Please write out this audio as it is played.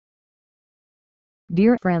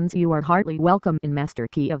Dear friends, you are heartily welcome in Master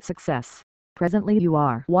Key of Success. Presently you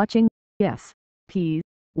are watching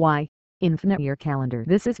SPY Infinite Year Calendar.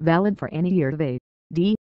 This is valid for any year of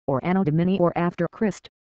AD or Anno Domini or after Christ,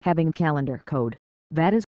 having calendar code.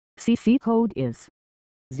 That is, CC code is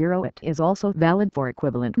 0. It is also valid for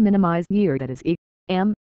equivalent minimized year, that is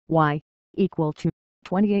EMY equal to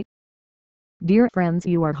 28. Dear friends,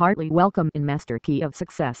 you are heartily welcome in Master Key of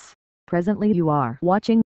Success. Presently you are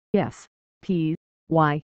watching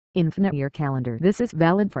SPY Infinite Year Calendar. This is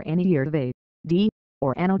valid for any year of AD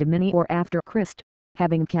or Anno Domini or after Christ,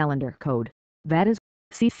 having calendar code. That is,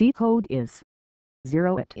 CC code is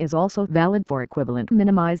 0. It is also valid for equivalent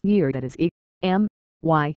minimized year, that is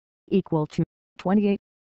EMY equal to 28.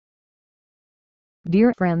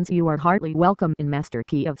 Dear friends, you are heartily welcome in Master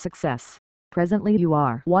Key of Success. Presently you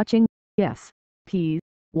are watching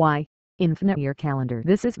SPY Infinite Year Calendar.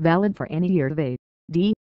 This is valid for any year of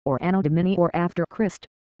AD or Anno Domini or after Christ,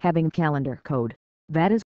 having calendar code.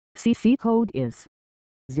 That is, CC code is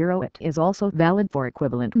 0. It is also valid for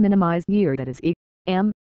equivalent minimized year, that is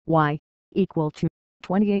EMY equal to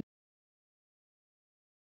 28.